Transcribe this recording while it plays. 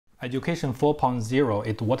Education 4.0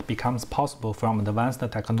 is what becomes possible from advanced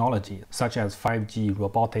technology such as 5G,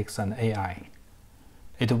 robotics, and AI.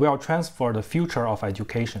 It will transform the future of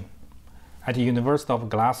education. At the University of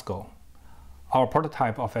Glasgow, our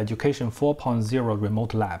prototype of Education 4.0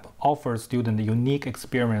 Remote Lab offers students a unique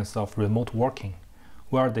experience of remote working,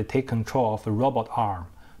 where they take control of a robot arm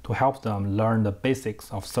to help them learn the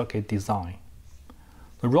basics of circuit design.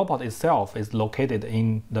 The robot itself is located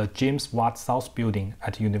in the James Watt South Building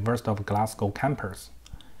at the University of Glasgow campus.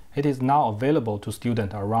 It is now available to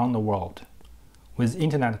students around the world. With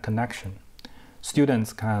internet connection,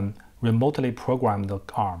 students can remotely program the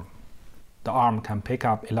arm. The arm can pick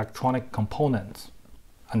up electronic components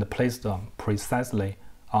and place them precisely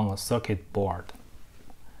on a circuit board.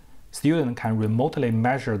 Students can remotely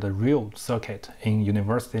measure the real circuit in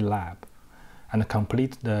university lab and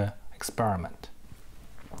complete the experiment.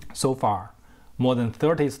 So far, more than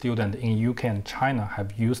 30 students in UK and China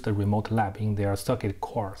have used the remote lab in their circuit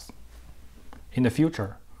course. In the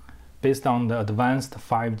future, based on the advanced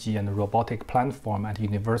 5G and robotic platform at the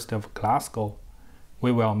University of Glasgow,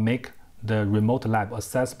 we will make the remote lab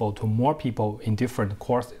accessible to more people in different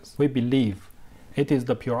courses. We believe it is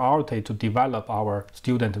the priority to develop our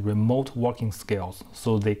student remote working skills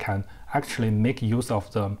so they can actually make use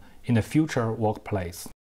of them in the future workplace.